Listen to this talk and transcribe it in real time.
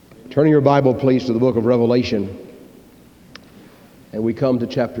Turning your Bible, please, to the book of Revelation. And we come to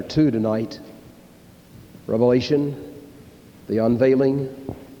chapter 2 tonight. Revelation, the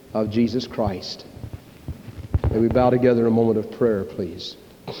unveiling of Jesus Christ. May we bow together in a moment of prayer, please.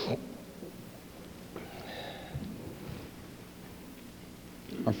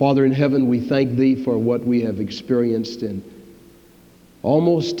 Our Father in heaven, we thank Thee for what we have experienced in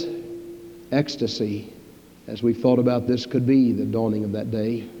almost ecstasy as we thought about this could be the dawning of that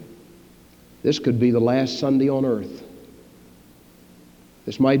day. This could be the last Sunday on earth.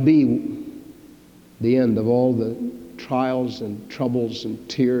 This might be the end of all the trials and troubles and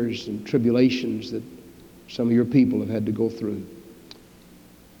tears and tribulations that some of your people have had to go through.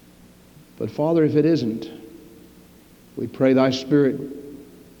 But Father, if it isn't, we pray Thy Spirit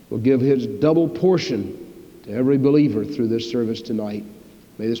will give His double portion to every believer through this service tonight.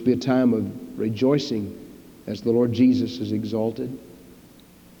 May this be a time of rejoicing as the Lord Jesus is exalted.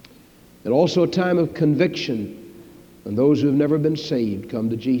 And also a time of conviction when those who have never been saved come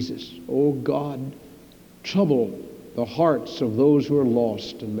to Jesus. Oh God, trouble the hearts of those who are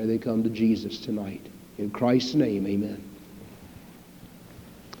lost, and may they come to Jesus tonight. In Christ's name, amen.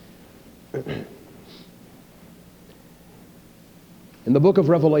 In the book of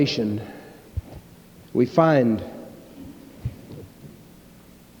Revelation, we find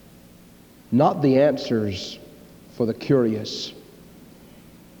not the answers for the curious,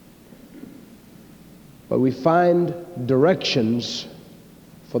 but we find directions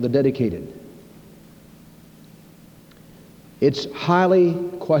for the dedicated. It's highly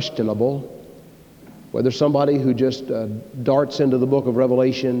questionable whether somebody who just darts into the book of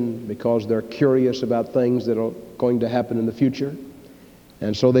Revelation because they're curious about things that are going to happen in the future,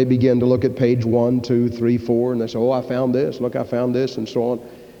 and so they begin to look at page 1, 2, 3, 4, and they say, oh, I found this, look, I found this, and so on.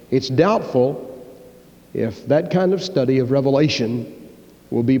 It's doubtful if that kind of study of Revelation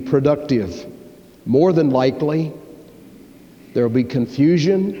will be productive. More than likely, there will be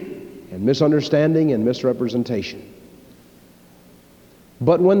confusion and misunderstanding and misrepresentation.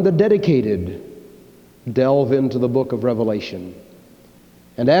 But when the dedicated delve into the book of Revelation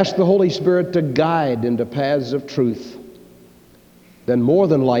and ask the Holy Spirit to guide into paths of truth, then more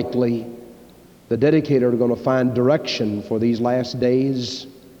than likely, the dedicated are going to find direction for these last days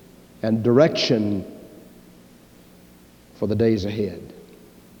and direction for the days ahead.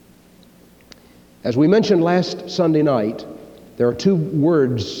 As we mentioned last Sunday night, there are two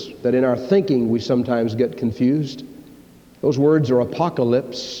words that in our thinking we sometimes get confused. Those words are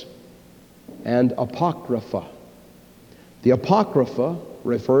apocalypse and apocrypha. The apocrypha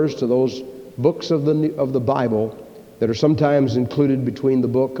refers to those books of the Bible that are sometimes included between the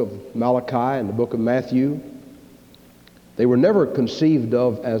book of Malachi and the book of Matthew. They were never conceived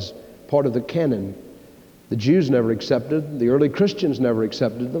of as part of the canon. The Jews never accepted them. The early Christians never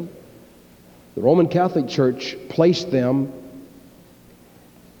accepted them. The Roman Catholic Church placed them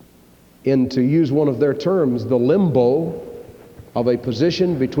in, to use one of their terms, the limbo of a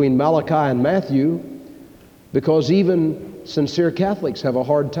position between Malachi and Matthew, because even sincere Catholics have a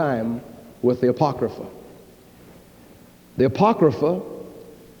hard time with the Apocrypha. The Apocrypha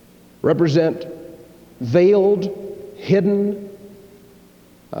represent veiled, hidden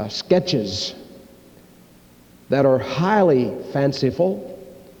sketches that are highly fanciful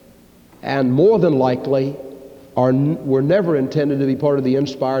and more than likely were never intended to be part of the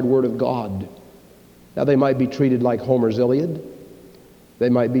inspired Word of God. Now, they might be treated like Homer's Iliad. They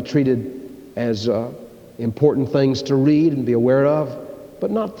might be treated as important things to read and be aware of, but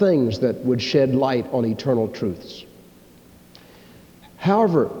not things that would shed light on eternal truths.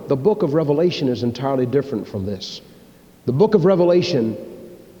 However, the book of Revelation is entirely different from this. The book of Revelation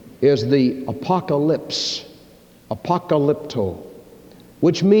is the apocalypse, apocalypto,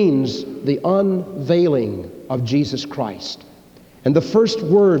 which means the unveiling of Jesus Christ. And the first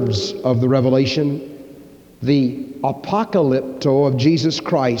words of the Revelation, the apocalypto of Jesus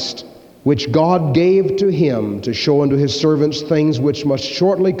Christ, which God gave to Him to show unto His servants things which must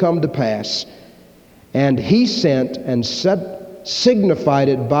shortly come to pass, and He sent and signified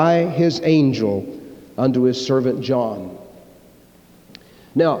it by His angel unto His servant John.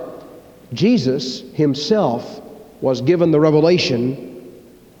 Now, Jesus Himself was given the revelation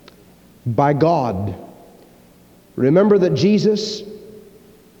by God. Remember that Jesus,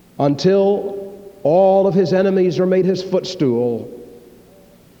 until all of His enemies are made His footstool,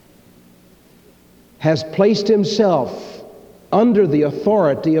 has placed Himself under the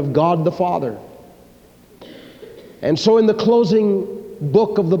authority of God the Father. And so in the closing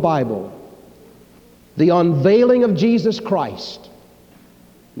book of the Bible, the unveiling of Jesus Christ.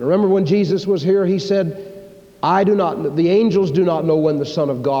 Remember when Jesus was here, He said, I do not, the angels do not know when the Son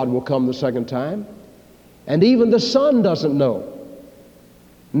of God will come the second time. And even the Son doesn't know.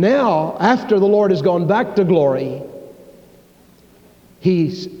 Now, after the Lord has gone back to glory,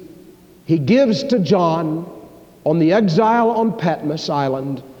 He gives to John on the exile on Patmos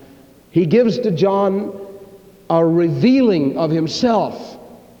Island, He gives to John a revealing of Himself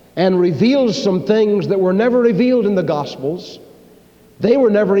and reveals some things that were never revealed in the Gospels. They were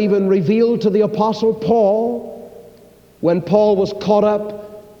never even revealed to the Apostle Paul when Paul was caught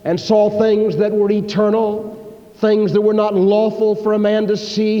up and saw things that were eternal, things that were not lawful for a man to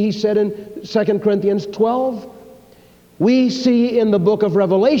see, he said in 2 Corinthians 12. We see in the book of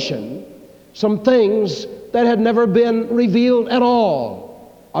Revelation some things that had never been revealed at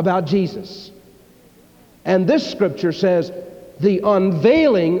all about Jesus. And this scripture says, the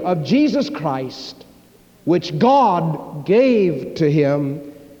unveiling of Jesus Christ, which God gave to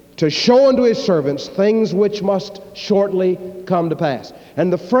Him to show unto His servants things which must shortly come to pass.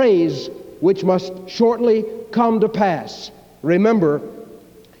 And the phrase, which must shortly come to pass, remember,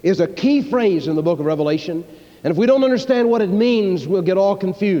 is a key phrase in the book of Revelation. And if we don't understand what it means, we'll get all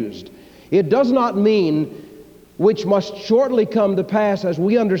confused. It does not mean which must shortly come to pass as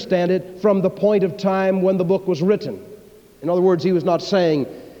we understand it from the point of time when the book was written. In other words, he was not saying,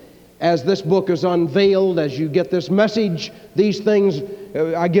 as this book is unveiled, as you get this message, these things,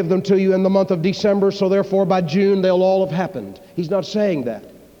 I give them to you in the month of December, so therefore by June they'll all have happened. He's not saying that.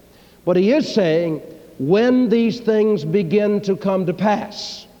 But he is saying, when these things begin to come to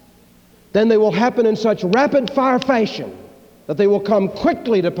pass, then they will happen in such rapid-fire fashion that they will come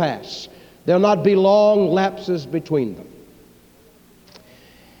quickly to pass. There'll not be long lapses between them.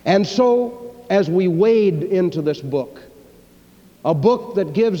 And so, as we wade into this book, a book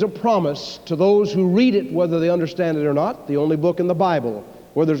that gives a promise to those who read it, whether they understand it or not, the only book in the Bible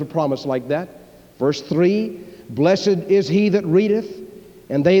where there's a promise like that. Verse 3, blessed is he that readeth,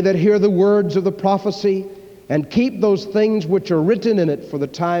 and they that hear the words of the prophecy, and keep those things which are written in it, for the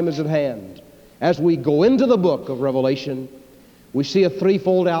time is at hand. As we go into the book of Revelation, we see a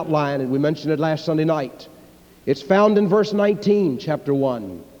threefold outline, and we mentioned it last Sunday night. It's found in verse 19, chapter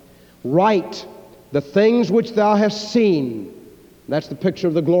 1. Write the things which thou hast seen. That's the picture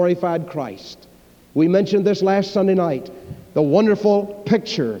of the glorified Christ. We mentioned this last Sunday night, the wonderful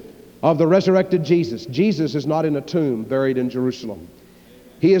picture of the resurrected Jesus. Jesus is not in a tomb buried in Jerusalem.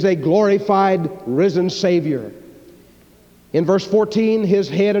 He is a glorified, risen Savior. In verse 14, his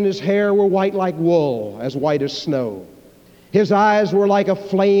head and his hair were white like wool, as white as snow. His eyes were like a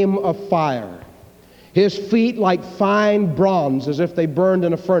flame of fire. His feet like fine bronze, as if they burned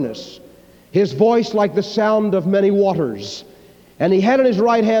in a furnace. His voice like the sound of many waters. And he had in his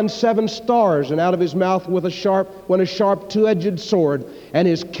right hand 7 stars, and out of his mouth went a sharp two-edged sword, and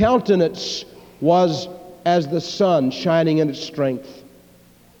his countenance was as the sun shining in its strength.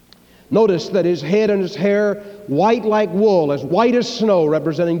 Notice that his head and his hair white like wool, as white as snow,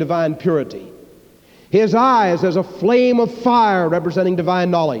 representing divine purity. His eyes as a flame of fire, representing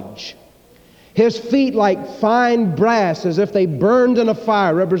divine knowledge. His feet like fine brass, as if they burned in a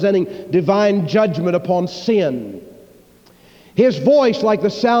fire, representing divine judgment upon sin. His voice like the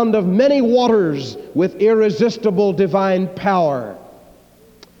sound of many waters, with irresistible divine power.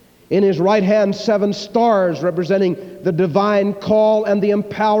 In his right hand 7 stars, representing the divine call and the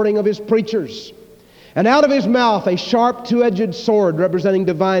empowering of his preachers. And out of his mouth a sharp two-edged sword, representing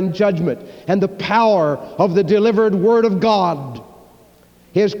divine judgment and the power of the delivered word of God.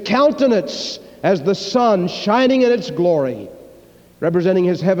 His countenance as the sun shining in its glory, representing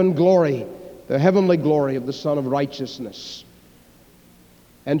his heaven glory, the heavenly glory of the Son of Righteousness.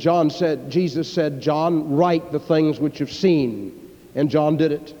 And Jesus said, John, write the things which you've seen. And John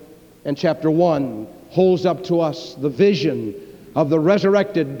did it. And chapter 1 holds up to us the vision of the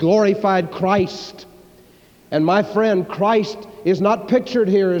resurrected, glorified Christ. And my friend, Christ is not pictured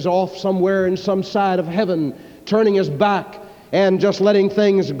here as off somewhere in some side of heaven, turning his back and just letting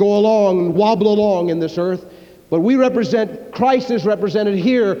things go along and wobble along in this earth. But Christ is represented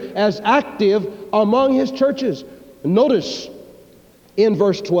here as active among his churches. Notice in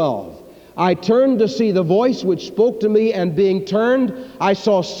verse 12, I turned to see the voice which spoke to me, and being turned, I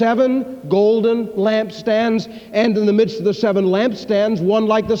saw 7 golden lampstands, and in the midst of the 7 lampstands, one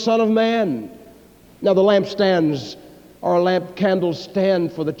like the Son of Man. Now the lampstands are a lamp candle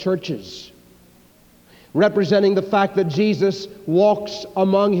stand for the churches, representing the fact that Jesus walks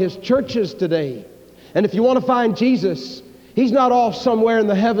among his churches today. And if you want to find Jesus, he's not off somewhere in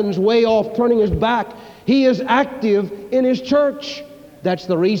the heavens, way off, turning his back. He is active in his church. That's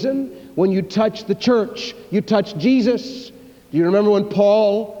the reason when you touch the church, you touch Jesus. Do you remember when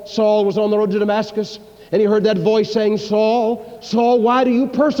Saul was on the road to Damascus, And he heard that voice saying, Saul, Saul, why do you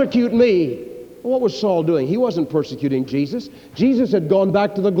persecute me? Well, what was Saul doing? He wasn't persecuting Jesus. Jesus had gone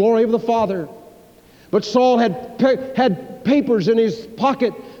back to the glory of the Father. But Saul had papers in his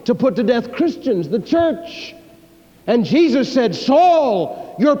pocket to put to death Christians, the church. And Jesus said,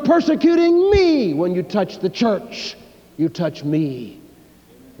 Saul, you're persecuting me. When you touch the church, you touch me.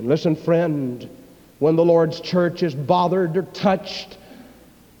 And listen, friend, when the Lord's church is bothered or touched,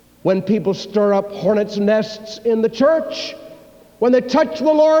 when people stir up hornets' nests in the church, when they touch the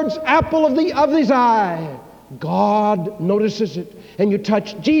Lord's apple of his eye, God notices it. And you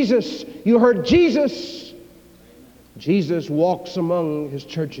touch Jesus, you hurt Jesus. Jesus walks among his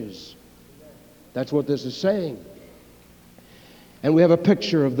churches. That's what this is saying. And we have a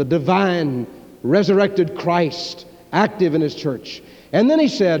picture of the divine resurrected Christ active in his church. And then he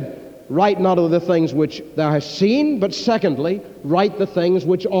said, write not of the things which thou hast seen, but secondly, write the things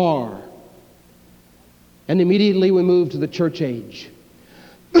which are. And immediately we move to the church age.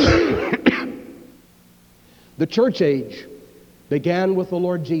 The church age began with the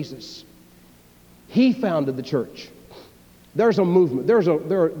Lord Jesus. He founded the church. There's a movement.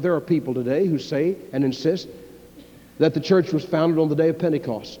 There are people today who say and insist that the church was founded on the day of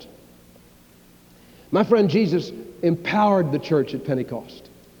Pentecost. My friend, Jesus empowered the church at Pentecost.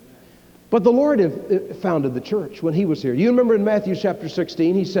 But the Lord founded the church when he was here. You remember in Matthew chapter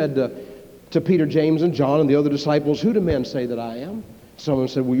 16, he said to Peter, James, and John and the other disciples, who do men say that I am? Someone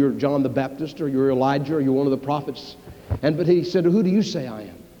said, well, you're John the Baptist, or you're Elijah, or you're one of the prophets. But he said, who do you say I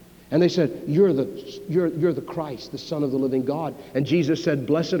am? And they said, you're the Christ, the Son of the living God. And Jesus said,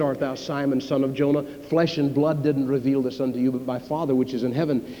 blessed art thou, Simon, son of Jonah. Flesh and blood didn't reveal this unto you, but my Father which is in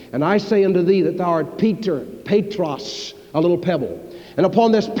heaven. And I say unto thee that thou art Peter, Petros, a little pebble. And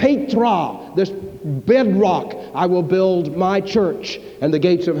upon this Petra, this bedrock, I will build my church, and the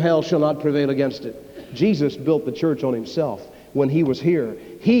gates of hell shall not prevail against it. Jesus built the church on himself when he was here.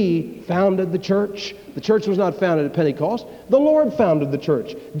 He founded the church. The church was not founded at Pentecost. The Lord founded the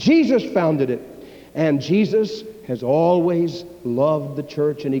church. Jesus founded it. And Jesus has always loved the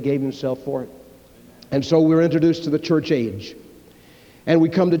church, and he gave himself for it. And so we're introduced to the church age. And we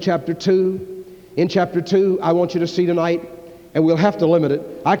come to chapter 2. In chapter 2, I want you to see tonight, and we'll have to limit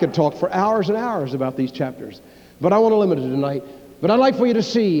it. I could talk for hours and hours about these chapters, but I want to limit it tonight. But I'd like for you to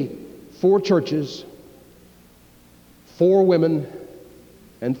see 4 churches, 4 women,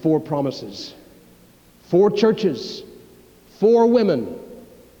 and 4 promises. 4 churches, 4 women,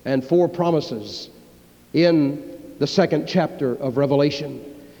 and 4 promises in the 2nd chapter of Revelation.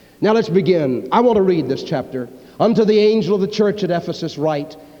 Now let's begin. I want to read this chapter. Unto the angel of the church at Ephesus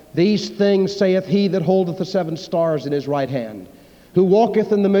write, these things saith he that holdeth the 7 stars in his right hand, who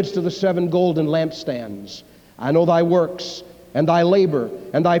walketh in the midst of the 7 golden lampstands. I know thy works, and thy labor,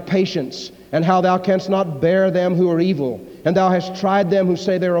 and thy patience, and how thou canst not bear them who are evil. And thou hast tried them who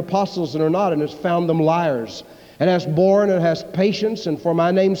say they are apostles and are not, and hast found them liars. And hast borne and hast patience, and for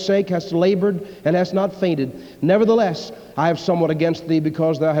my name's sake hast labored and hast not fainted. Nevertheless, I have somewhat against thee,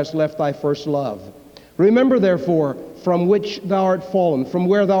 because thou hast left thy first love. Remember therefore from which thou art fallen, from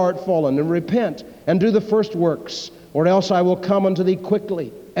where thou art fallen, and repent, and do the first works, or else I will come unto thee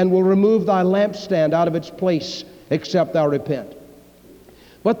quickly, and will remove thy lampstand out of its place, except thou repent.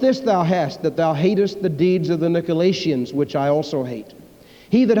 But this thou hast, that thou hatest the deeds of the Nicolaitans, which I also hate.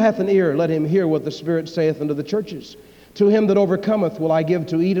 He that hath an ear, let him hear what the Spirit saith unto the churches. To him that overcometh will I give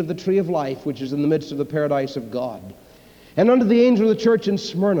to eat of the tree of life, which is in the midst of the paradise of God. And unto the angel of the church in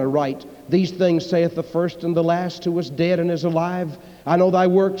Smyrna write, these things saith the first and the last, who was dead and is alive. I know thy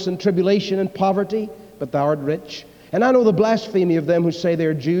works and tribulation and poverty, but thou art rich. And I know the blasphemy of them who say they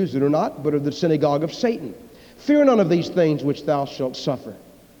are Jews and are not, but are the synagogue of Satan. Fear none of these things which thou shalt suffer.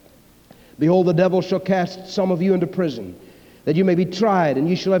 Behold, the devil shall cast some of you into prison, that you may be tried, and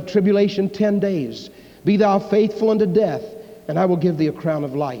ye shall have tribulation 10 days. Be thou faithful unto death, and I will give thee a crown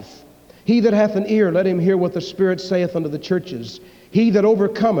of life. He that hath an ear, let him hear what the Spirit saith unto the churches. He that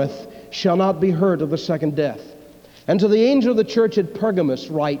overcometh shall not be hurt of the second death. And to the angel of the church at Pergamos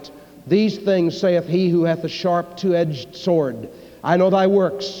write, these things saith he who hath a sharp 2-edged sword. I know thy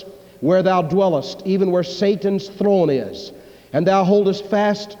works, where thou dwellest, even where Satan's throne is. And thou holdest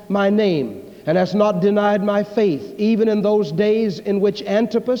fast my name, and hast not denied my faith, even in those days in which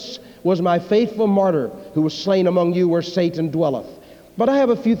Antipas was my faithful martyr, who was slain among you where Satan dwelleth. But I have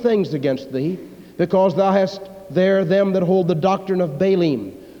a few things against thee, because thou hast there them that hold the doctrine of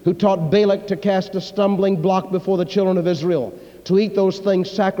Balaam, who taught Balak to cast a stumbling block before the children of Israel, to eat those things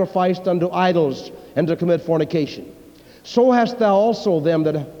sacrificed unto idols, and to commit fornication. So hast thou also them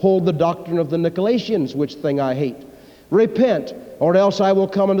that hold the doctrine of the Nicolaitans, which thing I hate. Repent, or else I will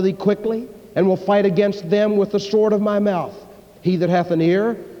come unto thee quickly, and will fight against them with the sword of my mouth. He that hath an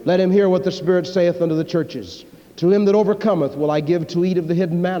ear, let him hear what the Spirit saith unto the churches. To him that overcometh will I give to eat of the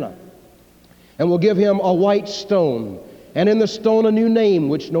hidden manna, and will give him a white stone, and in the stone a new name,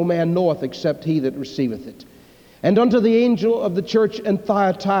 which no man knoweth except he that receiveth it. And unto the angel of the church in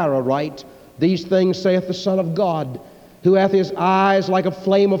Thyatira write, These things saith the Son of God, who hath his eyes like a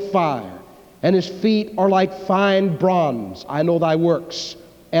flame of fire, and his feet are like fine bronze. I know thy works,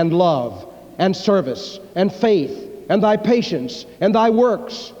 and love, and service, and faith, and thy patience, and thy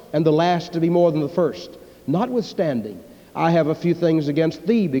works, and the last to be more than the first. Notwithstanding, I have a few things against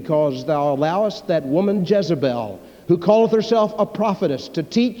thee, because thou allowest that woman Jezebel, who calleth herself a prophetess, to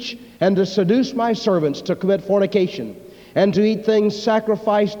teach and to seduce my servants to commit fornication, and to eat things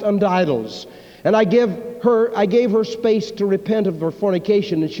sacrificed unto idols. And I gave her space to repent of her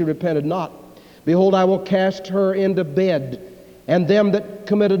fornication, and she repented not. Behold, I will cast her into bed, and them that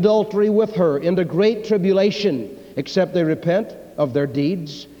commit adultery with her into great tribulation, except they repent of their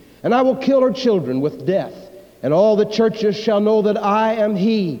deeds. And I will kill her children with death. And all the churches shall know that I am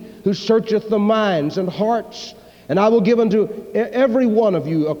he who searcheth the minds and hearts. And I will give unto every one of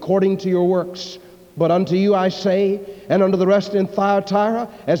you according to your works. But unto you I say, and unto the rest in Thyatira,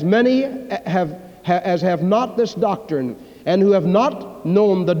 as many as have not this doctrine, and who have not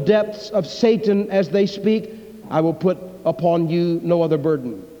known the depths of Satan as they speak, I will put upon you no other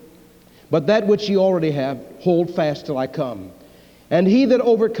burden. But that which ye already have, hold fast till I come. And he that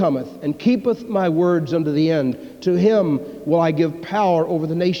overcometh and keepeth my words unto the end, to him will I give power over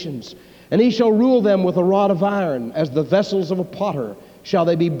the nations. And he shall rule them with a rod of iron, as the vessels of a potter shall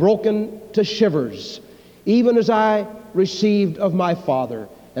they be broken to shivers, even as I received of my Father.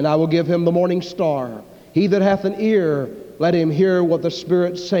 And I will give him the morning star. He that hath an ear, let him hear what the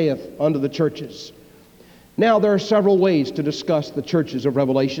Spirit saith unto the churches. Now, there are several ways to discuss the churches of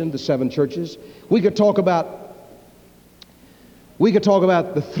Revelation, the 7 churches. We could talk about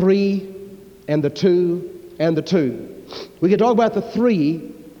the 3 and the 2 and the 2. We could talk about the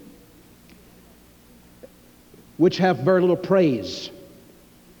 3 which have very little praise.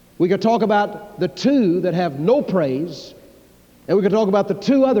 We could talk about the 2 that have no praise, and we could talk about the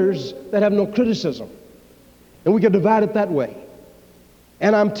 2 others that have no criticism. And we could divide it that way.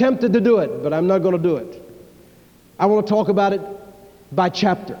 And I'm tempted to do it, but I'm not going to do it. I want to talk about it by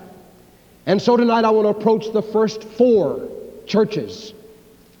chapter. And so tonight I want to approach the first 4 churches.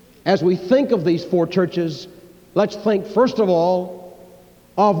 As we think of these 4 churches, let's think first of all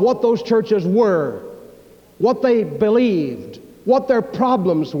of what those churches were, what they believed, what their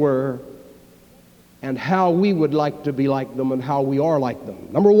problems were, and how we would like to be like them and how we are like them.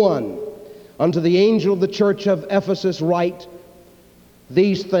 Number 1, unto the angel of the church of Ephesus write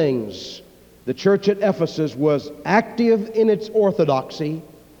these things. The church at Ephesus was active in its orthodoxy,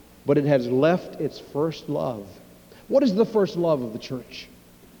 but it has left its first love. What is the first love of the church?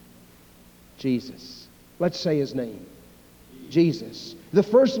 Jesus. Let's say his name. Jesus. The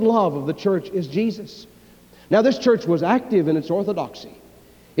first love of the church is Jesus. Now, this church was active in its orthodoxy.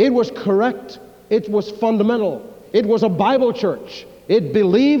 It was correct. It was fundamental. It was a Bible church. It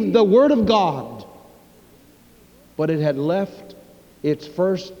believed the Word of God. But it had left its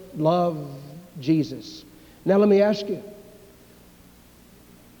first love, Jesus. Now, let me ask you,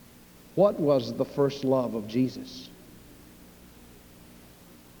 what was the first love of Jesus?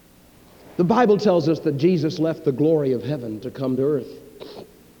 The Bible tells us that Jesus left the glory of heaven to come to earth.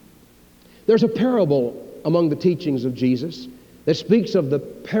 There's a parable among the teachings of Jesus that speaks of the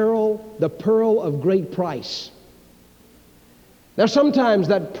pearl of great price. Now, sometimes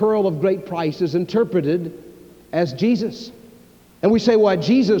that pearl of great price is interpreted as Jesus. And we say, well,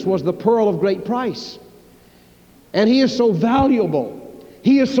 Jesus was the pearl of great price. And he is so valuable.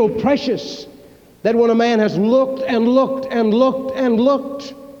 He is so precious that when a man has looked and looked and looked and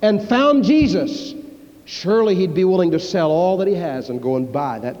looked and found Jesus, surely he'd be willing to sell all that he has and go and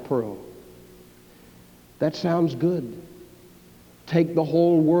buy that pearl. That sounds good. Take the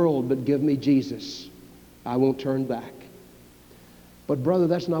whole world, but give me Jesus. I won't turn back. But brother,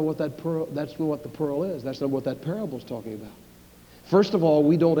 that's not what the pearl is. That's not what that parable is talking about. First of all,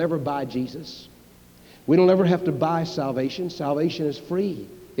 we don't ever buy Jesus. We don't ever have to buy salvation. Salvation is free.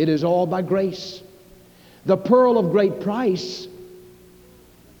 It is all by grace. The pearl of great price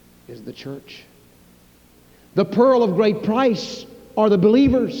is the church. The pearl of great price are the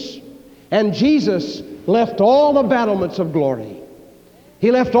believers. And Jesus left all the battlements of glory.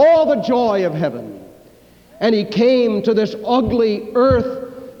 He left all the joy of heaven. And he came to this ugly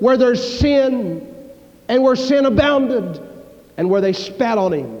earth where there's sin and where sin abounded and where they spat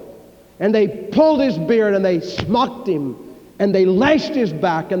on him and they pulled his beard and they smocked him and they lashed his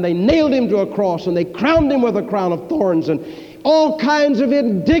back, and they nailed him to a cross, and they crowned him with a crown of thorns, and all kinds of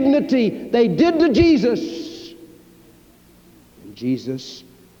indignity they did to Jesus. And Jesus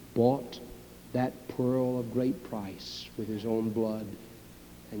bought that pearl of great price with his own blood,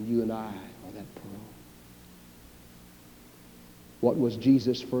 and you and I are that pearl. What was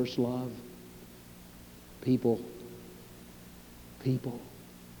Jesus' first love? People. People.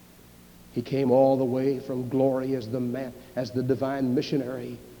 He came all the way from glory as the divine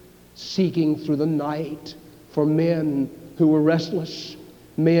missionary, seeking through the night for men who were restless,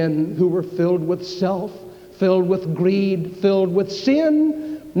 men who were filled with self, filled with greed, filled with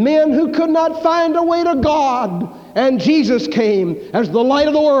sin, men who could not find a way to God. And Jesus came as the light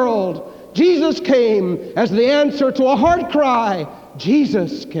of the world. Jesus came as the answer to a heart cry.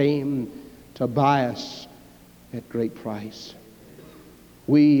 Jesus came to buy us at great price.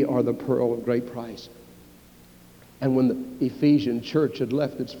 We are the pearl of great price. And when the Ephesian church had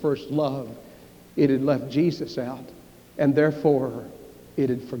left its first love, it had left Jesus out. And therefore, it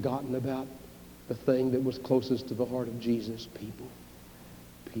had forgotten about the thing that was closest to the heart of Jesus, people.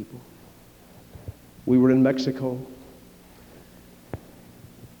 People. We were in Mexico,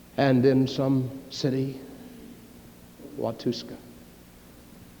 and in some city, Huatusca,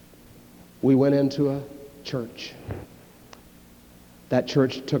 we went into a church. That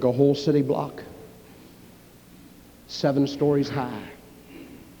church took a whole city block, 7 stories high,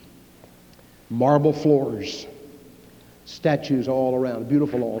 marble floors, statues all around, a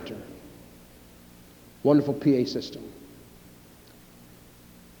beautiful altar, wonderful PA system.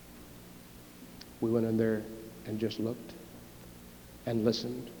 We went in there and just looked and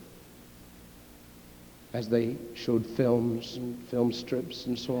listened as they showed films and film strips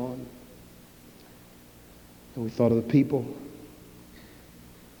and so on. And we thought of the people,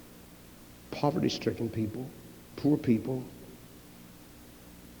 poverty-stricken people, poor people.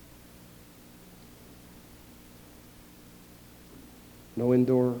 No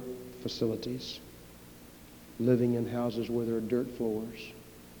indoor facilities, living in houses where there are dirt floors,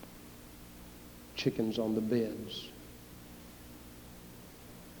 chickens on the beds.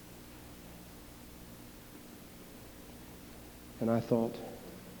 And I thought,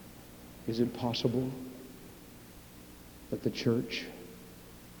 is it possible that the church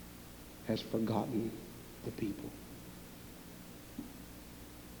has forgotten the people?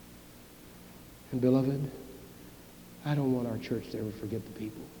 And beloved, I don't want our church to ever forget the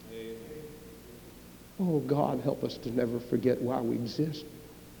people. Oh, God, help us to never forget why we exist.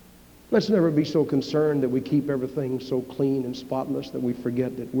 Let's never be so concerned that we keep everything so clean and spotless that we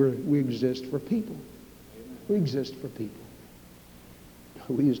forget that we exist for people. We exist for people.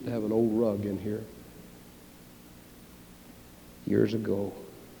 We used to have an old rug in here years ago.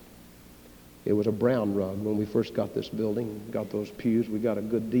 It was a brown rug. When we first got this building, got those pews, we got a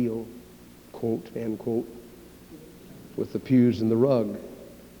good deal, quote, end quote, with the pews and the rug.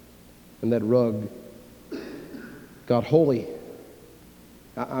 And that rug got holy.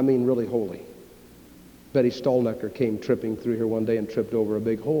 I mean really holy. Betty Stallnecker came tripping through here one day and tripped over a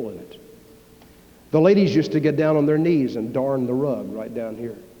big hole in it. The ladies used to get down on their knees and darn the rug right down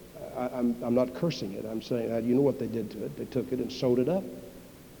here. I'm not cursing it. I'm saying, you know what they did to it? They took it and sewed it up.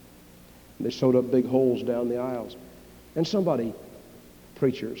 And they sewed up big holes down the aisles. And some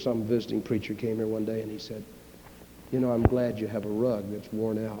visiting preacher came here one day and he said, you know, I'm glad you have a rug that's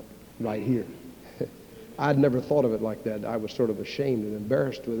worn out right here. I'd never thought of it like that. I was sort of ashamed and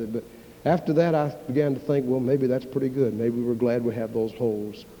embarrassed with it. But after that, I began to think, well, maybe that's pretty good. Maybe we're glad we have those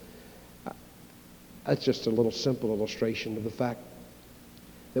holes. That's just a little simple illustration of the fact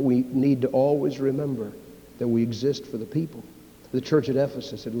that we need to always remember that we exist for the people. The church at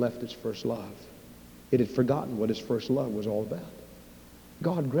Ephesus had left its first love. It had forgotten what its first love was all about.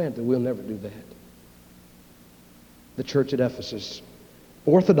 God grant that we'll never do that. The church at Ephesus,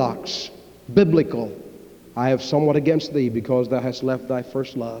 orthodox, biblical. I have somewhat against thee because thou hast left thy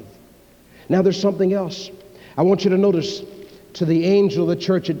first love. Now there's something else. I want you to notice to the angel of the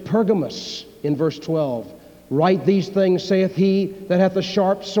church at Pergamos in verse 12. Write these things, saith he that hath a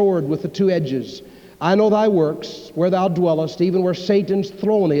sharp sword with the 2 edges. I know thy works, where thou dwellest, even where Satan's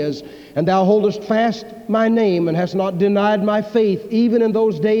throne is, and thou holdest fast my name, and hast not denied my faith, even in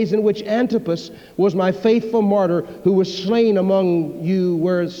those days in which Antipas was my faithful martyr, who was slain among you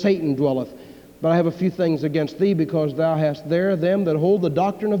where Satan dwelleth. But I have a few things against thee, because thou hast there them that hold the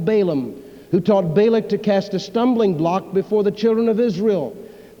doctrine of Balaam, who taught Balak to cast a stumbling block before the children of Israel.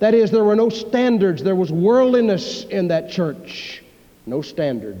 That is, there were no standards. There was worldliness in that church. No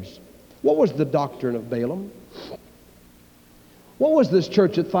standards. What was the doctrine of Balaam? What was this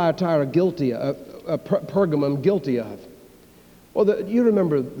church at Thyatira guilty of, Pergamum guilty of? Well, you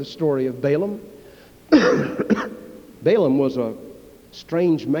remember the story of Balaam? Balaam was a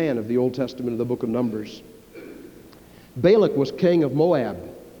strange man of the Old Testament in the book of Numbers. Balak was king of Moab.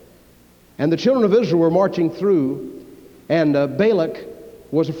 And the children of Israel were marching through, and Balak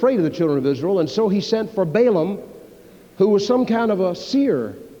was afraid of the children of Israel, and so he sent for Balaam, who was some kind of a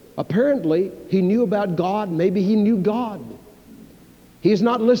seer. Apparently, he knew about God. Maybe he knew God. He is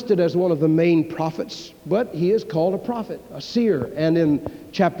not listed as one of the main prophets, but he is called a prophet, a seer. And in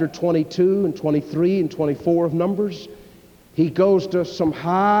chapter 22 and 23 and 24 of Numbers, he goes to some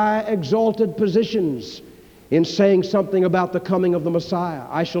high exalted positions in saying something about the coming of the Messiah.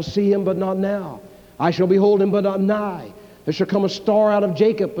 I shall see him, but not now. I shall behold him, but not nigh. There shall come a star out of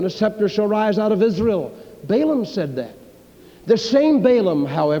Jacob, and a scepter shall rise out of Israel. Balaam said that. The same Balaam,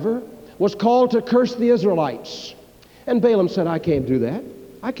 however, was called to curse the Israelites. And Balaam said, I can't do that.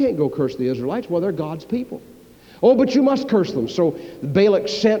 I can't go curse the Israelites. Well, they're God's people. Oh, but you must curse them. So Balak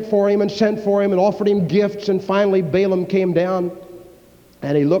sent for him and offered him gifts. And finally Balaam came down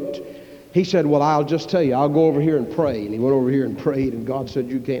and he looked. He said, well, I'll just tell you, I'll go over here and pray. And he went over here and prayed. And God said,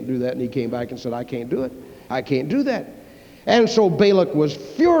 you can't do that. And he came back and said, I can't do it. I can't do that. And so Balak was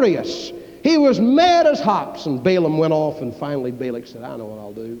furious. He was mad as hops. And Balaam went off. And finally Balak said, I know what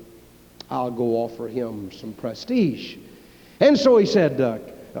I'll do. I'll go offer him some prestige. And so he said,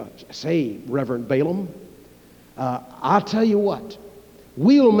 say, Reverend Balaam, I'll tell you what,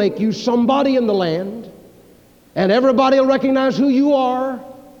 we'll make you somebody in the land, and everybody will recognize who you are,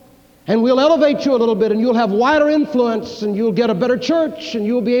 and we'll elevate you a little bit, and you'll have wider influence, and you'll get a better church, and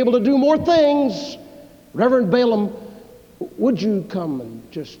you'll be able to do more things. Reverend Balaam, would you come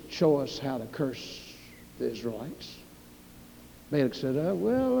and just show us how to curse the Israelites? Balak said,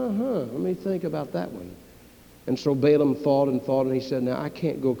 let me think about that one. And so Balaam thought, and he said, now I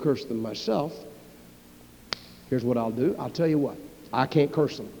can't go curse them myself. Here's what I'll do. I'll tell you what. I can't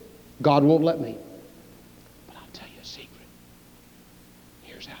curse them. God won't let me. But I'll tell you a secret.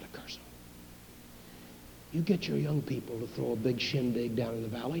 Here's how to curse them. You get your young people to throw a big shindig down in the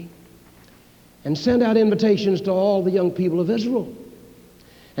valley and send out invitations to all the young people of Israel.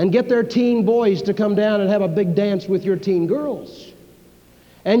 And get their teen boys to come down and have a big dance with your teen girls.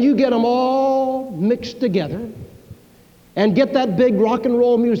 And you get them all mixed together and get that big rock and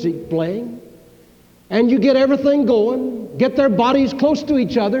roll music playing. And you get everything going, get their bodies close to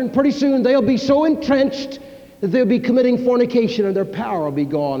each other, and pretty soon they'll be so entrenched that they'll be committing fornication and their power will be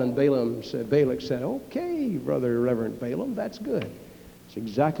gone. And Balak said, okay, Brother Reverend Balaam, that's good. It's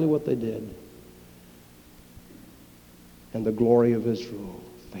exactly what they did. And the glory of Israel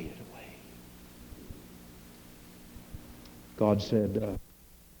faded away. God said,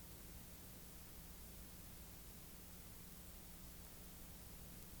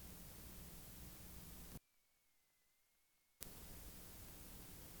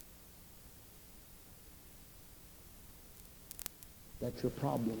 that's your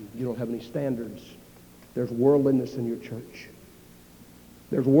problem. You don't have any standards. There's worldliness in your church.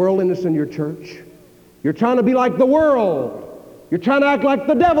 There's worldliness in your church. You're trying to be like the world. You're trying to act like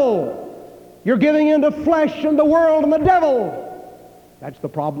the devil. You're giving into flesh and the world and the devil. That's the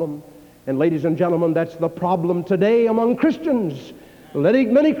problem. And ladies and gentlemen, that's the problem today among Christians.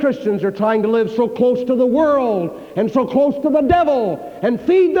 Many Christians are trying to live so close to the world and so close to the devil and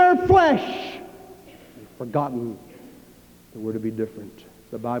feed their flesh. They've forgotten that we're to be different.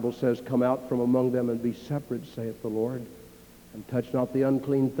 The Bible says, come out from among them and be separate, saith the Lord, and touch not the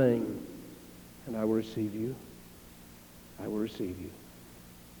unclean thing, and I will receive you. I will receive you.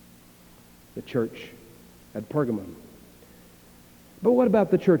 The church at Pergamum. But what about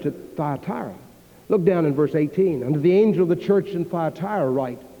the church at Thyatira? Look down in verse 18. Unto the angel of the church in Thyatira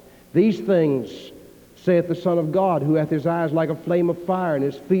write, these things saith the Son of God, who hath his eyes like a flame of fire, and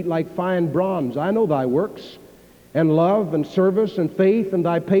his feet like fine bronze. I know thy works, and love, and service, and faith, and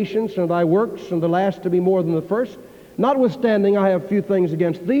thy patience, and thy works, and the last to be more than the first. Notwithstanding, I have few things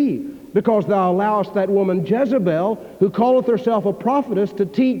against thee, because thou allowest that woman Jezebel, who calleth herself a prophetess, to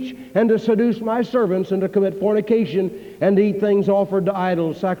teach and to seduce my servants, and to commit fornication, and to eat things offered to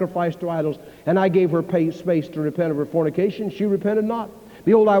idols, sacrificed to idols. And I gave her space to repent of her fornication. She repented not.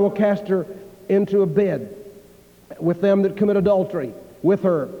 Behold, I will cast her into a bed with them that commit adultery with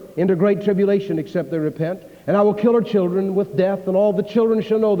her, into great tribulation, except they repent. And I will kill her children with death, and all the children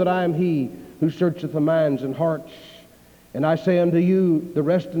shall know that I am he who searcheth the minds and hearts. And I say unto you, the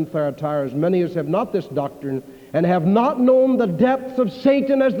rest in Thyatira, as many as have not this doctrine, and have not known the depths of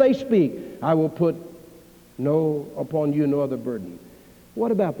Satan as they speak, I will put upon you no other burden.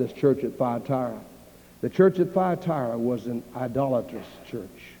 What about this church at Thyatira? The church at Thyatira was an idolatrous church.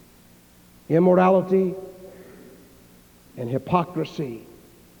 Immorality, and hypocrisy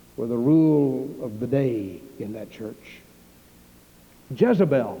were the rule of the day in that church.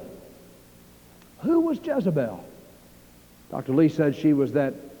 Jezebel. Who was Jezebel? Dr. Lee said she was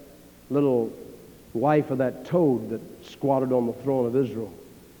that little wife of that toad that squatted on the throne of Israel.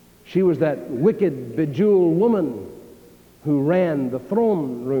 She was that wicked, bejeweled woman who ran the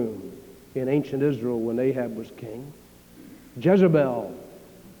throne room in ancient Israel when Ahab was king. Jezebel,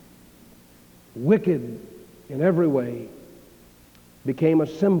 wicked in every way, became a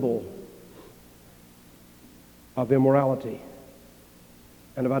symbol of immorality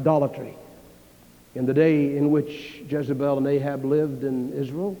and of idolatry. In the day in which Jezebel and Ahab lived in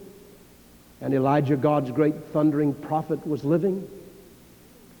Israel, and Elijah, God's great thundering prophet, was living,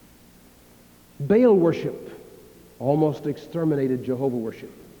 Baal worship almost exterminated Jehovah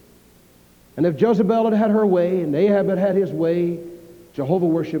worship. And if Jezebel had had her way and Ahab had had his way, Jehovah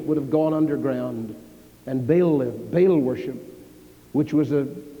worship would have gone underground, and Baal worship, which was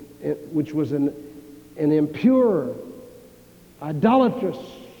an impure, idolatrous,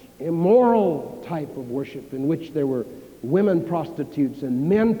 immoral type of worship in which there were women prostitutes and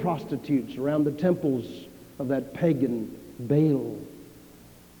men prostitutes around the temples of that pagan Baal.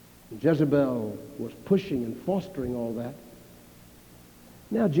 And Jezebel was pushing and fostering all that.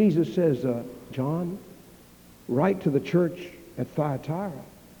 Now Jesus says, John, write to the church at Thyatira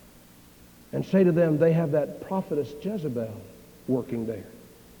and say to them they have that prophetess Jezebel working there.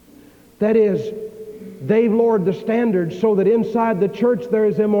 That is, they've lowered the standards so that inside the church there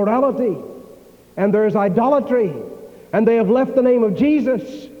is immorality and there is idolatry, and they have left the name of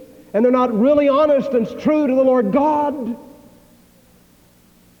Jesus, and they're not really honest and true to the Lord God.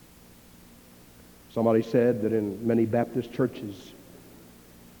 Somebody said that in many Baptist churches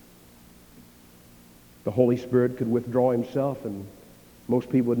the Holy Spirit could withdraw himself and most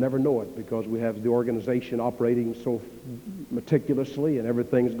people would never know it, because we have the organization operating so meticulously and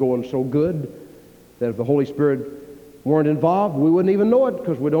everything's going so good that if the Holy Spirit weren't involved, we wouldn't even know it,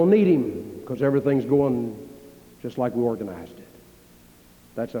 because we don't need him, because everything's going just like we organized it.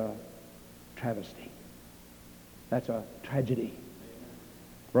 That's a travesty. That's a tragedy.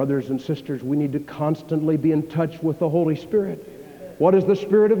 Brothers and sisters, we need to constantly be in touch with the Holy Spirit. What is the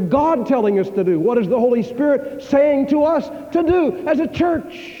Spirit of God telling us to do? What is the Holy Spirit saying to us to do as a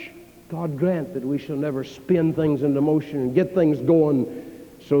church? God grant that we shall never spin things into motion and get things going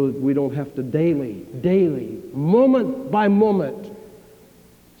so that we don't have to daily, moment by moment,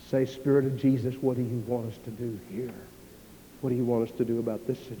 say, Spirit of Jesus, what do you want us to do here? What do you want us to do about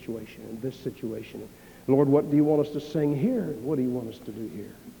this situation and this situation? Lord, what do you want us to sing here? What do you want us to do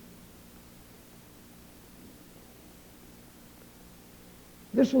here?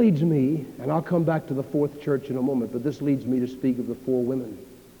 This leads me, and I'll come back to the fourth church in a moment, but this leads me to speak of the four women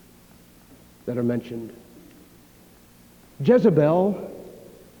that are mentioned. Jezebel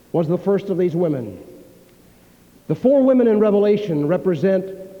was the first of these women. The four women in Revelation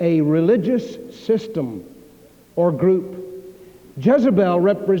represent a religious system or group. Jezebel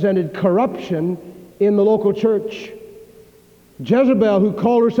represented corruption in the local church. Jezebel, who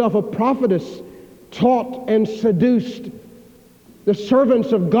called herself a prophetess, taught and seduced the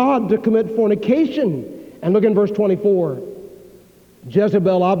servants of God to commit fornication. And look in verse 24.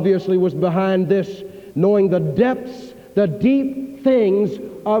 Jezebel obviously was behind this, knowing the depths, the deep things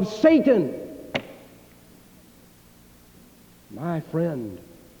of Satan. My friend,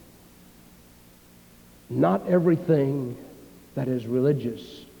 not everything that is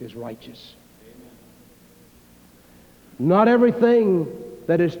religious is righteous. Not everything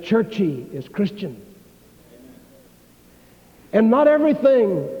that is churchy is Christian. And not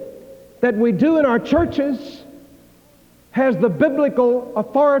everything that we do in our churches has the biblical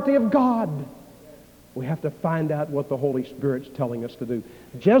authority of God. We have to find out what the Holy Spirit's telling us to do.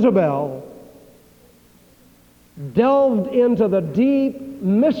 Jezebel delved into the deep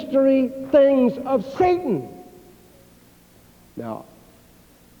mystery things of Satan. Now,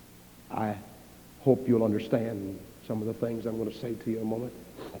 I hope you'll understand some of the things I'm going to say to you in a moment.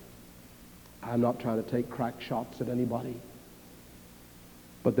 I'm not trying to take crack shots at anybody.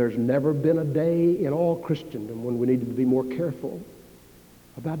 But there's never been a day in all Christendom when we need to be more careful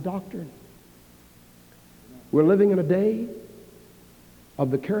about doctrine. We're living in a day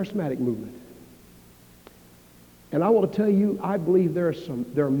of the charismatic movement. And I want to tell you, I believe there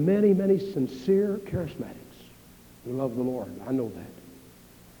are many, many sincere charismatics who love the Lord. I know that.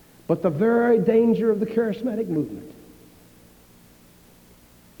 But the very danger of the charismatic movement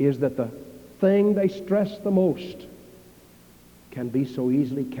is that the thing they stress the most can be so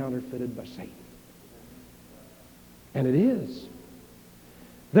easily counterfeited by Satan. And it is.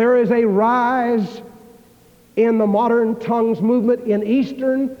 There is a rise in the modern tongues movement in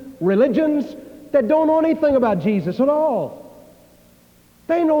Eastern religions that don't know anything about Jesus at all.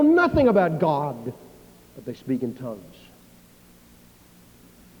 They know nothing about God, but they speak in tongues.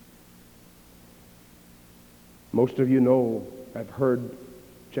 Most of you know, I've heard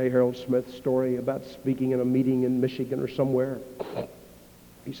J. Harold Smith's story about speaking in a meeting in Michigan or somewhere.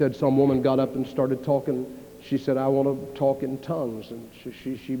 He said some woman got up and started talking. She said, I want to talk in tongues. And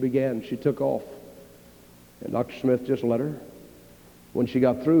she began. She took off. And Dr. Smith just let her. When she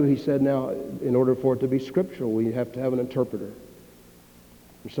got through, he said, now, in order for it to be scriptural, we have to have an interpreter.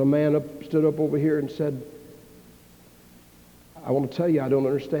 And some man stood up over here and said, I want to tell you, I don't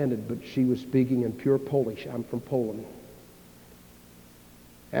understand it, but she was speaking in pure Polish. I'm from Poland.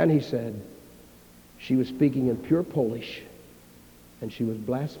 And he said, she was speaking in pure Polish, and she was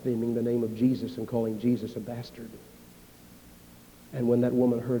blaspheming the name of Jesus and calling Jesus a bastard. And when that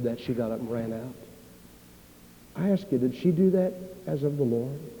woman heard that, she got up and ran out. I ask you, did she do that as of the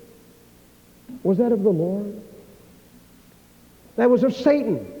Lord? Was that of the Lord? That was of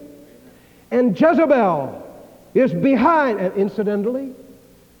Satan. And Jezebel is behind, and incidentally,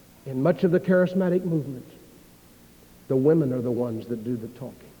 in much of the charismatic movement, the women are the ones that do the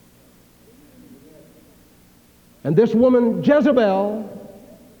talking. And this woman, Jezebel,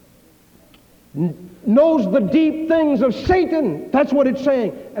 knows the deep things of Satan. That's what it's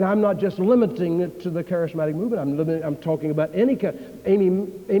saying. And I'm not just limiting it to the charismatic movement. I'm talking about Amy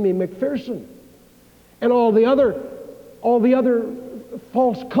McPherson and all the other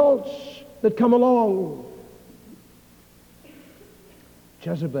false cults that come along.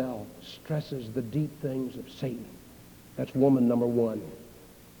 Jezebel stresses the deep things of Satan. That's woman number one.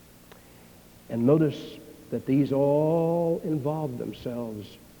 And notice that these all involve themselves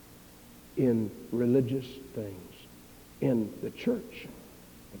in religious things, in the church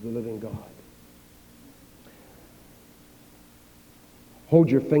of the living God. Hold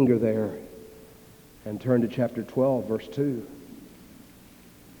your finger there and turn to chapter 12, verse 2.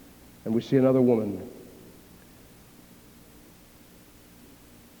 And we see another woman.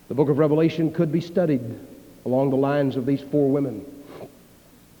 The book of Revelation could be studied along the lines of these four women.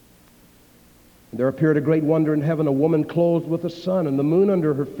 There appeared a great wonder in heaven, a woman clothed with the sun and the moon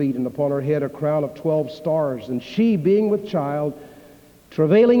under her feet, and upon her head a crown of 12 stars. And she, being with child,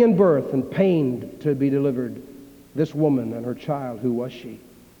 travailing in birth and pained to be delivered, this woman and her child, who was she?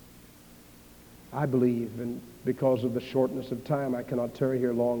 I believe, and because of the shortness of time, I cannot tarry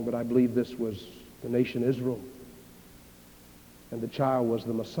here long, but I believe this was the nation Israel. And the child was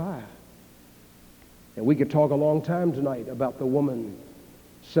the Messiah. And we could talk a long time tonight about the woman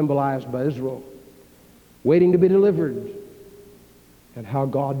symbolized by Israel, waiting to be delivered, and how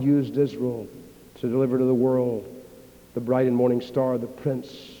God used Israel to deliver to the world the bright and morning star, the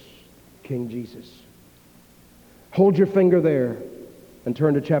Prince, King Jesus. Hold your finger there and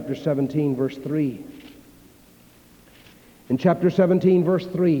turn to chapter 17, verse 3. In chapter 17, verse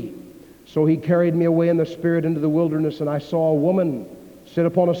 3, so he carried me away in the spirit into the wilderness, and I saw a woman sit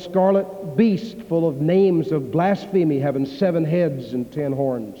upon a scarlet beast full of names of blasphemy, having 7 heads and 10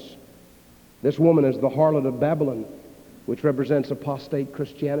 horns. This woman is the harlot of Babylon, which represents apostate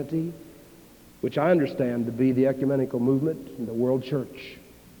Christianity, which I understand to be the ecumenical movement in the world church.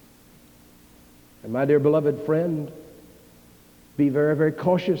 And my dear beloved friend, be very, very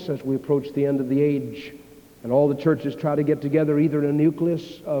cautious as we approach the end of the age, and all the churches try to get together either in a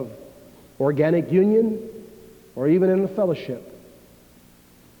nucleus of organic union or even in a fellowship.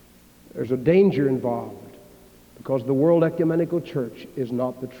 There's a danger involved, because the World Ecumenical Church is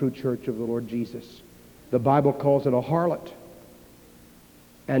not the true church of the Lord Jesus. The Bible calls it a harlot,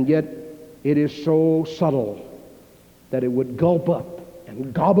 and yet it is so subtle that it would gulp up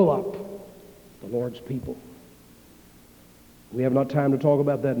and gobble up the Lord's people. We have not time to talk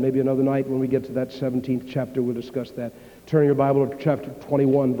about that. Maybe another night when we get to that 17th chapter, we'll discuss that. Turn your Bible to chapter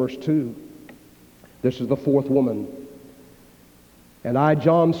 21, verse 2. This is the fourth woman. And I,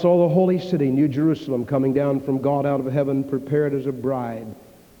 John, saw the holy city, New Jerusalem, coming down from God out of heaven, prepared as a bride,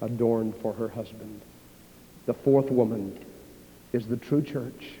 adorned for her husband. The fourth woman is the true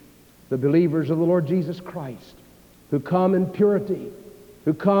church, the believers of the Lord Jesus Christ, who come in purity,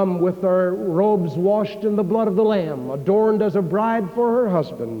 who come with their robes washed in the blood of the Lamb, adorned as a bride for her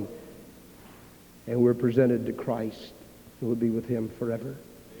husband, and we're presented to Christ, who will be with him forever.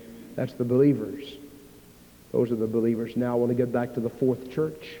 That's the believers. Those are the believers. Now I want to get back to the fourth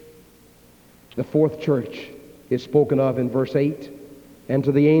church. The fourth church is spoken of in verse 8. And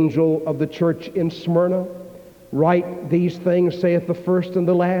to the angel of the church in Smyrna, write, these things saith the first and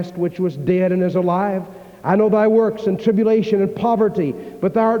the last, which was dead and is alive. I know thy works and tribulation and poverty,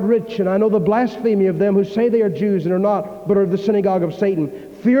 but thou art rich, and I know the blasphemy of them who say they are Jews and are not, but are the synagogue of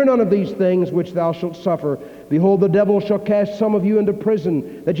Satan. Fear none of these things which thou shalt suffer. Behold, the devil shall cast some of you into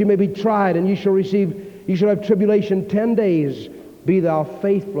prison, that you may be tried, and ye shall have tribulation 10 days. Be thou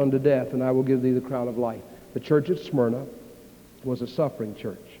faithful unto death, and I will give thee the crown of life. The church at Smyrna was a suffering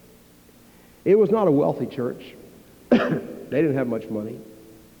church. It was not a wealthy church. They didn't have much money.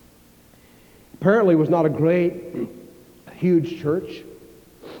 Apparently, it was not a great, huge church,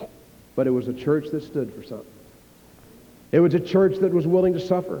 but it was a church that stood for something. It was a church that was willing to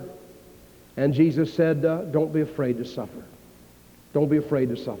suffer. And Jesus said, don't be afraid to suffer. Don't be afraid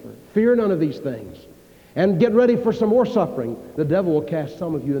to suffer. Fear none of these things. And get ready for some more suffering. The devil will cast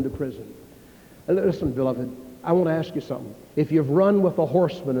some of you into prison. And listen, beloved, I want to ask you something. If you've run with the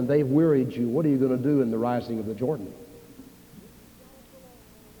horsemen and they've wearied you, what are you going to do in the rising of the Jordan?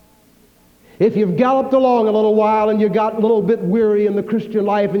 If you've galloped along a little while and you got a little bit weary in the Christian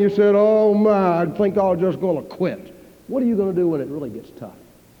life and you said, oh my, I think I'm just going to quit. What are you going to do when it really gets tough?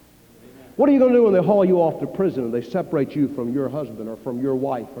 What are you going to do when they haul you off to prison and they separate you from your husband or from your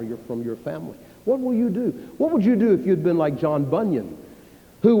wife or from your family? What will you do? What would you do if you'd been like John Bunyan,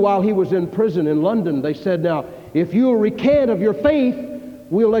 who, while he was in prison in London, they said, now, if you'll recant of your faith,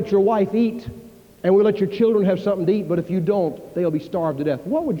 we'll let your wife eat and we'll let your children have something to eat, but if you don't, they'll be starved to death.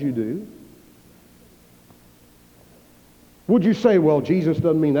 What would you do? Would you say, well, Jesus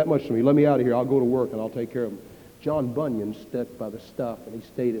doesn't mean that much to me. Let me out of here. I'll go to work and I'll take care of him. John Bunyan stuck by the stuff and he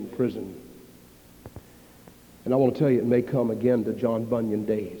stayed in prison. And I want to tell you, it may come again to John Bunyan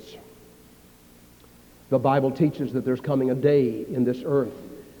days. The Bible teaches that there's coming a day in this earth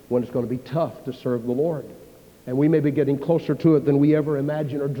when it's going to be tough to serve the Lord. And we may be getting closer to it than we ever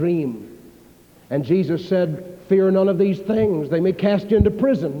imagine or dream. And Jesus said, fear none of these things. They may cast you into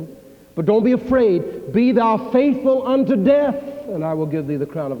prison, but don't be afraid. Be thou faithful unto death, and I will give thee the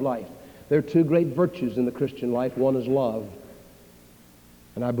crown of life. There are two great virtues in the Christian life. One is love.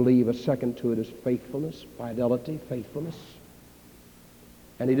 And I believe a second to it is faithfulness, fidelity, faithfulness.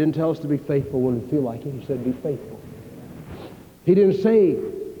 And he didn't tell us to be faithful when we feel like it. He said, be faithful. He didn't say,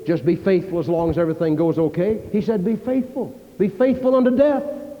 just be faithful as long as everything goes okay. He said, be faithful. Be faithful unto death.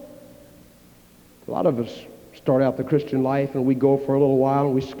 A lot of us start out the Christian life and we go for a little while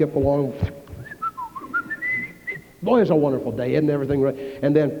and we skip along. Boy, it's a wonderful day, isn't everything right?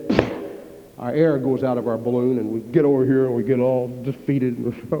 And then our air goes out of our balloon and we get over here and we get all defeated.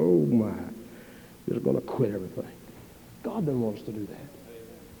 And oh my, just going to quit everything. God doesn't want us to do that.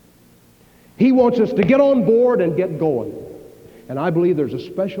 He wants us to get on board and get going. And I believe there's a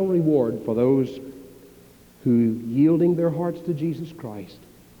special reward for those who, yielding their hearts to Jesus Christ,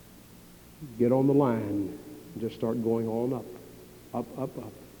 get on the line and just start going on up, up, up,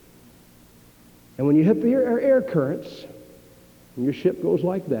 up. And when you hit the air currents, and your ship goes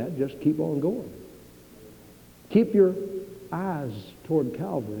like that, just keep on going. Keep your eyes toward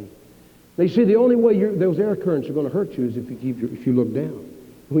Calvary. Now, you see, the only way those air currents are going to hurt you is if you look down.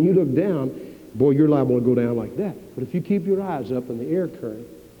 When you look down, boy, you're liable to go down like that. But if you keep your eyes up in the air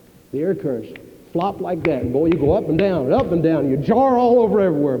currents flop like that, and boy, you go up and down, you jar all over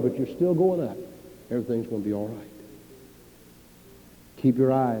everywhere, but you're still going up. Everything's going to be all right. Keep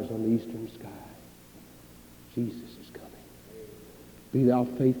your eyes on the eastern sky. Jesus is coming. Be thou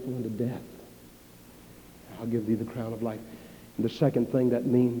faithful unto death. I'll give thee the crown of life. And the second thing that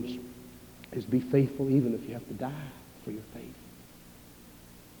means is be faithful even if you have to die for your faith.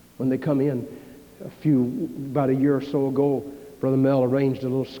 When they come in, about a year or so ago, Brother Mel arranged a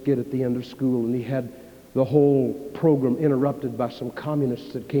little skit at the end of school, and he had the whole program interrupted by some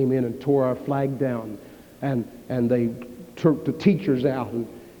communists that came in and tore our flag down, and they took the teachers out,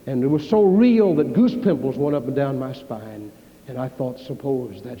 and it was so real that goose pimples went up and down my spine. And I thought,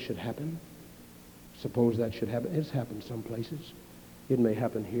 suppose that should happen. Suppose that should happen. It's happened some places. It may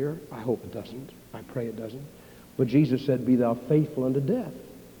happen here. I hope it doesn't. I pray it doesn't. But Jesus said, be thou faithful unto death,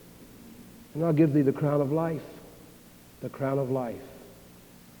 and I'll give thee the crown of life. The crown of life.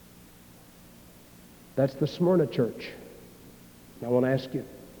 That's the Smyrna church. Now, I want to ask you,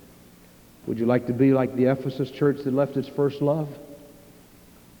 would you like to be like the Ephesus church that left its first love?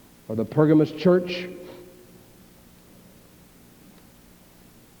 Or the Pergamos church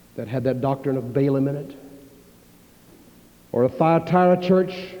that had that doctrine of Balaam in it? Or a Thyatira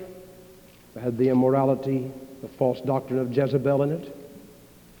church that had the immorality, the false doctrine of Jezebel in it?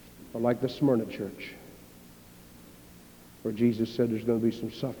 Or like the Smyrna church, where Jesus said there's going to be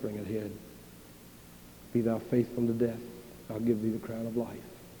some suffering ahead. Be thou faithful to death. I'll give thee the crown of life.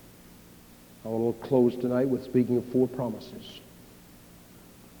 I want to close tonight with speaking of 4 promises.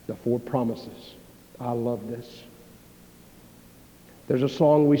 The 4 promises I love this. There's a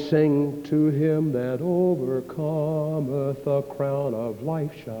song we sing, to him that overcometh a crown of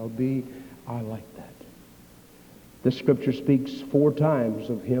life shall be. I like that. This scripture speaks 4 times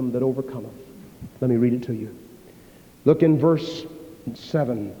of him that overcometh. Let me read it to you. Look in verse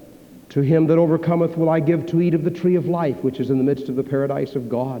 7. To him that overcometh will I give to eat of the tree of life, which is in the midst of the paradise of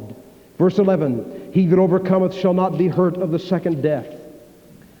God. Verse 11. He that overcometh shall not be hurt of the second death.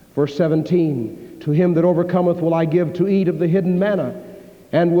 Verse 17. To him that overcometh will I give to eat of the hidden manna,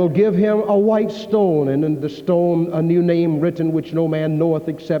 and will give him a white stone, and in the stone a new name written, which no man knoweth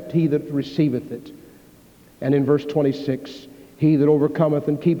except he that receiveth it. And in verse 26, he that overcometh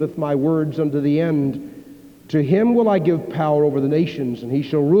and keepeth my words unto the end, to him will I give power over the nations, and he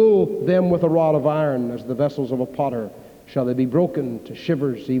shall rule them with a rod of iron, as the vessels of a potter shall they be broken to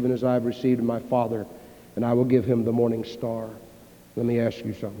shivers, even as I have received of my Father, and I will give him the morning star. Let me ask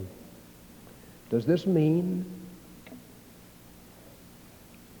you something. Does this mean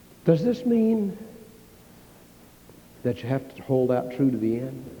that you have to hold out true to the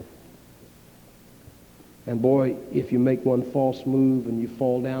end? And boy, if you make one false move and you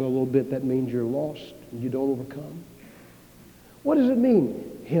fall down a little bit, that means you're lost and you don't overcome. What does it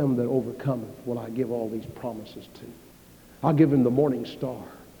mean? Him that overcometh will I give all these promises to. I'll give him the morning star.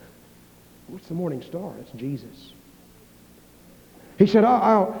 What's the morning star? It's Jesus. He said,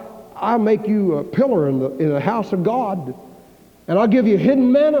 I'll make you a pillar in the house of God, and I'll give you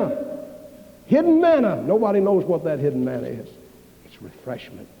hidden manna. Hidden manna. Nobody knows what that hidden manna is. It's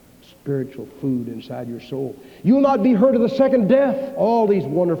refreshment, spiritual food inside your soul. You will not be hurt of the second death. All these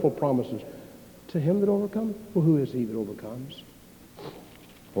wonderful promises. To him that overcomes. Well, who is he that overcomes?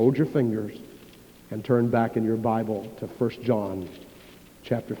 Hold your fingers and turn back in your Bible to 1 John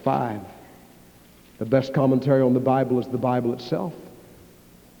chapter 5. The best commentary on the Bible is the Bible itself.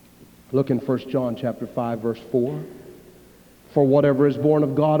 Look in 1 John chapter 5, verse 4. For whatever is born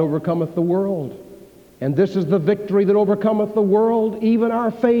of God overcometh the world. And this is the victory that overcometh the world, even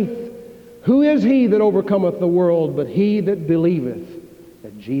our faith. Who is he that overcometh the world but he that believeth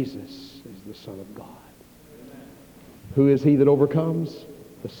that Jesus is the Son of God? Who is he that overcomes?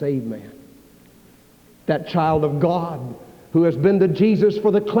 The saved man. That child of God who has been to Jesus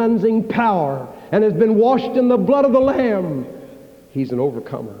for the cleansing power and has been washed in the blood of the Lamb. He's an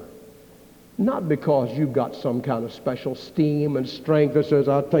overcomer. Not because you've got some kind of special steam and strength that says,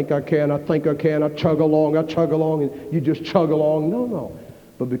 I think I can, I chug along, and you just chug along. No.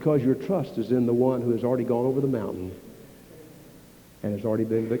 But because your trust is in the one who has already gone over the mountain and has already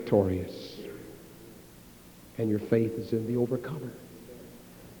been victorious. And your faith is in the overcomer.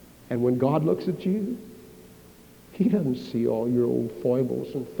 And when God looks at you, he doesn't see all your old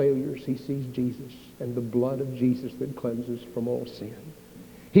foibles and failures. He sees Jesus and the blood of Jesus that cleanses from all sin.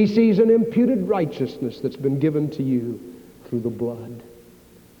 He sees an imputed righteousness that's been given to you through the blood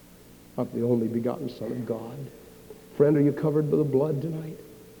of the only begotten Son of God. Friend, are you covered by the blood tonight?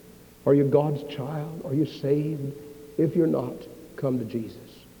 Are you God's child? Are you saved? If you're not, come to Jesus.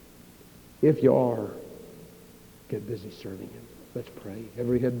 If you are, get busy serving him. Let's pray.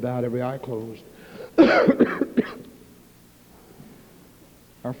 Every head bowed, every eye closed.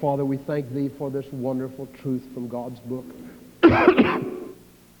 Our Father, we thank thee for this wonderful truth from God's book.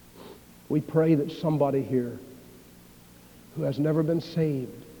 We pray that somebody here who has never been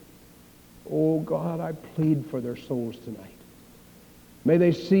saved, oh God, I plead for their souls tonight. May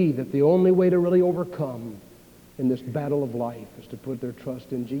they see that the only way to really overcome in this battle of life is to put their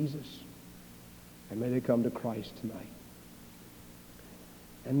trust in Jesus. And may they come to Christ tonight.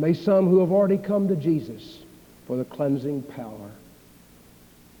 And may some who have already come to Jesus for the cleansing power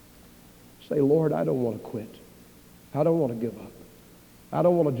say, Lord, I don't want to quit. I don't want to give up. I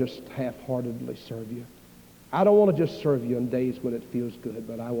don't want to just half-heartedly serve you. I don't want to just serve you on days when it feels good,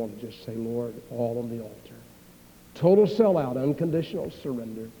 but I want to just say, Lord, all on the altar. Total sellout, unconditional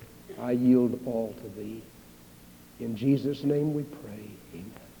surrender. I yield all to thee. In Jesus' name we pray.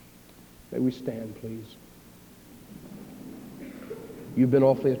 Amen. May we stand, please. You've been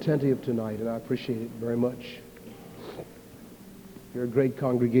awfully attentive tonight, and I appreciate it very much. You're a great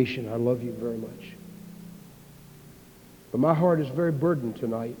congregation. I love you very much. But my heart is very burdened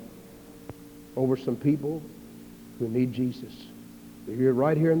tonight over some people who need Jesus. You're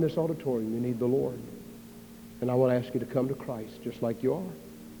right here in this auditorium. You need the Lord. And I want to ask you to come to Christ just like you are.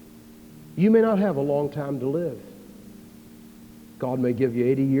 You may not have a long time to live. God may give you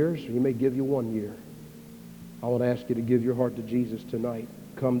 80 years, or he may give you 1 year. I want to ask you to give your heart to Jesus tonight.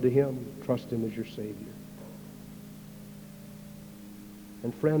 Come to him. Trust him as your Savior.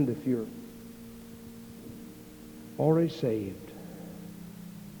 And friend, if you're already saved,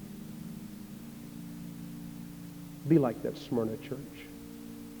 Be like that Smyrna church.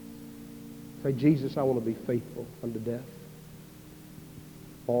 Say, Jesus, I want to be faithful unto death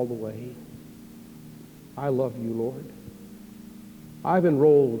all the way. I love you, Lord. I've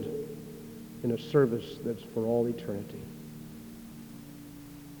enrolled in a service that's for all eternity.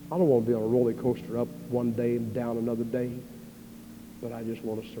 I don't want to be on a roller coaster up one day and down another day, but I just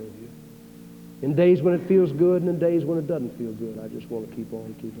want to serve you. In days when it feels good and in days when it doesn't feel good, I just want to keep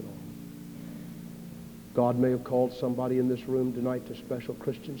on keeping on. God may have called somebody in this room tonight to special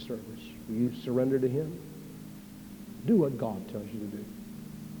Christian service. Will you surrender to Him? Do what God tells you to do.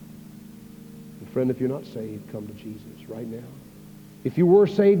 And friend, if you're not saved, come to Jesus right now. If you were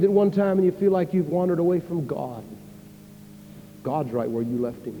saved at one time and you feel like you've wandered away from God, God's right where you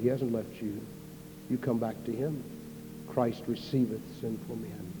left Him. He hasn't left you. You come back to Him. Christ receiveth sinful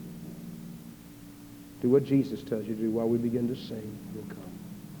men. Do what Jesus tells you to do while we begin to sing. We'll come.